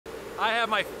I have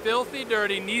my filthy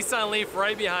dirty Nissan Leaf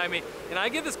right behind me, and I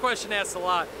get this question asked a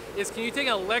lot, is can you take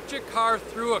an electric car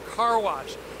through a car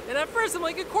wash? And at first I'm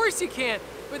like, of course you can.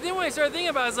 But then when I started thinking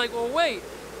about it, it's like, well wait,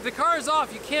 if the car is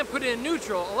off, you can't put it in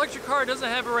neutral. Electric car doesn't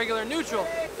have a regular neutral.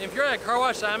 And if you're at a car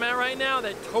wash that I'm at right now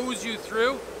that tows you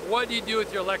through, what do you do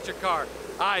with your electric car?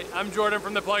 Hi, I'm Jordan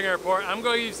from the Plug-in Report. I'm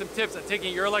going to give you some tips on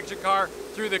taking your electric car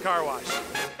through the car wash.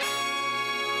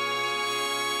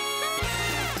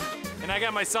 And I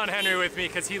got my son Henry with me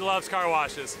because he loves car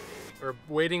washes. We're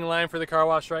waiting in line for the car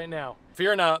wash right now.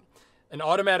 Fear not, an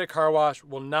automatic car wash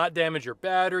will not damage your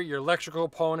battery, your electrical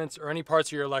components, or any parts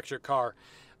of your electric car.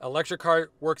 An electric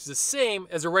car works the same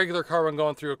as a regular car when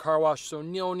going through a car wash, so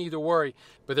no need to worry.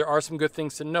 But there are some good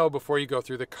things to know before you go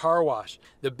through the car wash.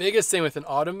 The biggest thing with an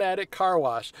automatic car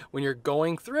wash when you're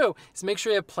going through is make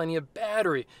sure you have plenty of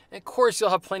battery. And of course you'll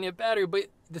have plenty of battery, but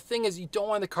the thing is you don't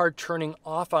want the car turning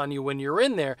off on you when you're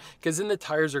in there, because then the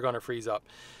tires are going to freeze up.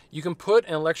 You can put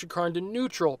an electric car into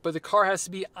neutral, but the car has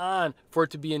to be on for it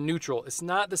to be in neutral. It's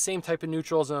not the same type of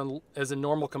neutral as a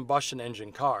normal combustion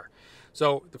engine car.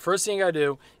 So the first thing you gotta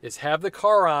do is have the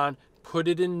car on, put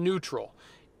it in neutral,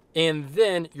 and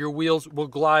then your wheels will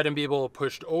glide and be able to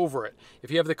push over it. If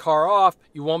you have the car off,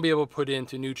 you won't be able to put it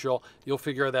into neutral. You'll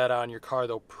figure that out on your car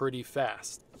though pretty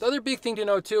fast. The other big thing to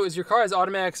know too is your car has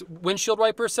automatic windshield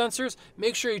wiper sensors.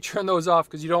 Make sure you turn those off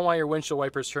because you don't want your windshield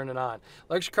wipers turning on.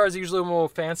 Electric cars are usually a little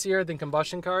fancier than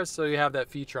combustion cars, so you have that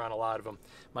feature on a lot of them.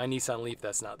 My Nissan Leaf,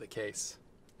 that's not the case.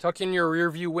 Tuck in your rear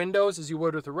view windows as you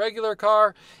would with a regular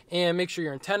car, and make sure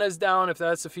your antenna is down if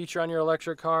that's a feature on your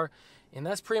electric car. And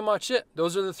that's pretty much it.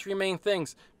 Those are the three main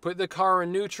things. Put the car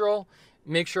in neutral,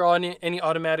 make sure any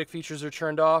automatic features are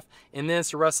turned off, and then it's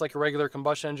to rest like a regular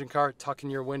combustion engine car, tuck in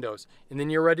your windows, and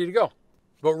then you're ready to go.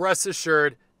 But rest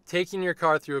assured, taking your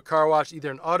car through a car wash,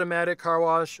 either an automatic car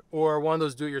wash or one of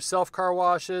those do-it-yourself car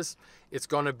washes, it's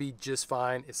gonna be just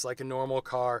fine. It's like a normal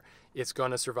car. It's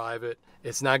gonna survive it.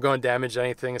 It's not gonna damage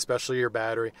anything, especially your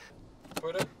battery.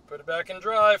 Put it back in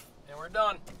drive, and we're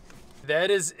done. That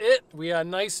is it. We got a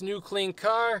nice, new, clean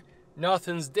car.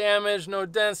 Nothing's damaged, no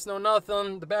dents, no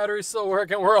nothing. The battery's still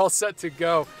working. We're all set to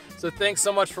go. So thanks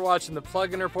so much for watching the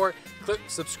Plug-in Report. Click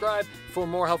subscribe for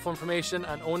more helpful information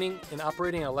on owning and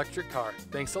operating an electric car.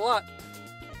 Thanks a lot.